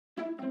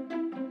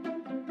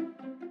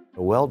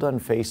A well-done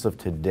facelift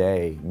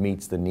today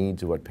meets the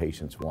needs of what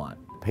patients want.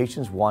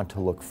 Patients want to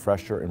look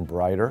fresher and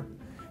brighter.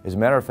 As a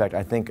matter of fact,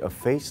 I think a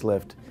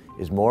facelift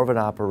is more of an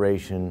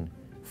operation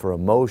for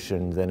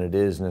emotion than it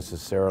is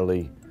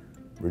necessarily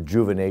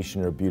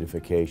rejuvenation or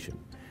beautification.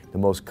 The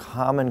most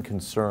common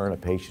concern a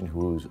patient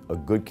who's a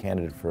good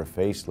candidate for a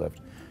facelift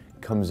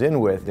comes in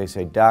with, they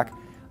say, "Doc,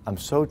 I'm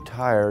so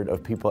tired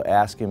of people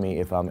asking me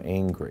if I'm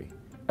angry.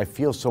 I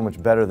feel so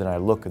much better than I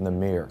look in the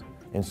mirror."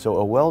 And so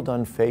a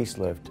well-done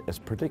facelift is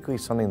particularly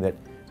something that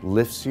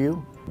lifts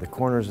you. The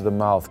corners of the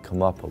mouth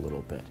come up a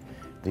little bit.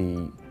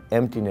 The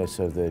emptiness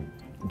of the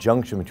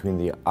junction between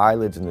the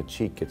eyelids and the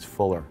cheek gets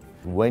fuller.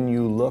 When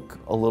you look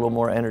a little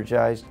more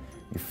energized,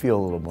 you feel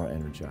a little more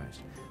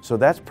energized. So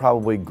that's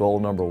probably goal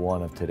number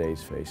one of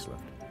today's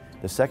facelift.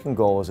 The second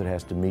goal is it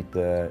has to meet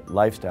the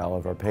lifestyle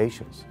of our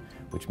patients,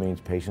 which means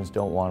patients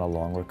don't want a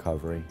long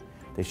recovery.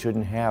 They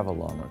shouldn't have a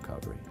long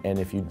recovery. And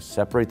if you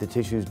separate the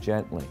tissues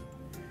gently,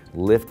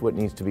 lift what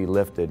needs to be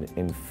lifted,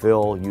 and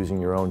fill using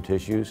your own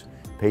tissues,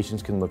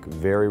 patients can look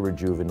very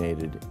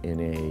rejuvenated in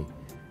a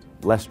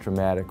less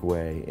traumatic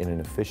way, in an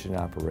efficient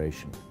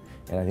operation.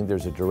 And I think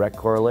there's a direct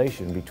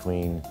correlation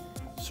between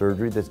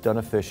surgery that's done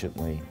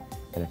efficiently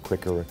and a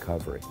quicker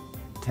recovery.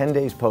 10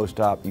 days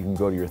post-op, you can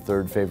go to your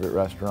third favorite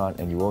restaurant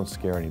and you won't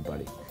scare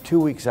anybody. 2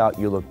 weeks out,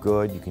 you look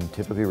good. You can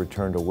typically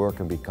return to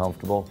work and be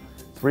comfortable.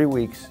 3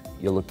 weeks,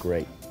 you look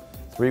great.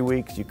 3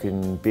 weeks, you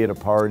can be at a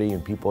party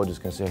and people are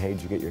just going to say, "Hey,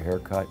 did you get your hair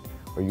cut?"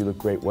 Or "You look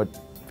great. What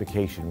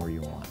vacation were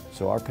you on?"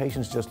 So our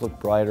patients just look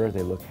brighter,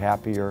 they look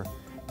happier,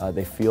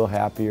 they feel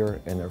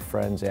happier, and their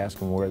friends ask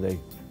them where they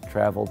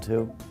traveled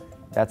to.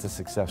 That's a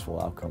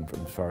successful outcome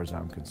as far as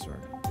I'm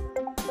concerned.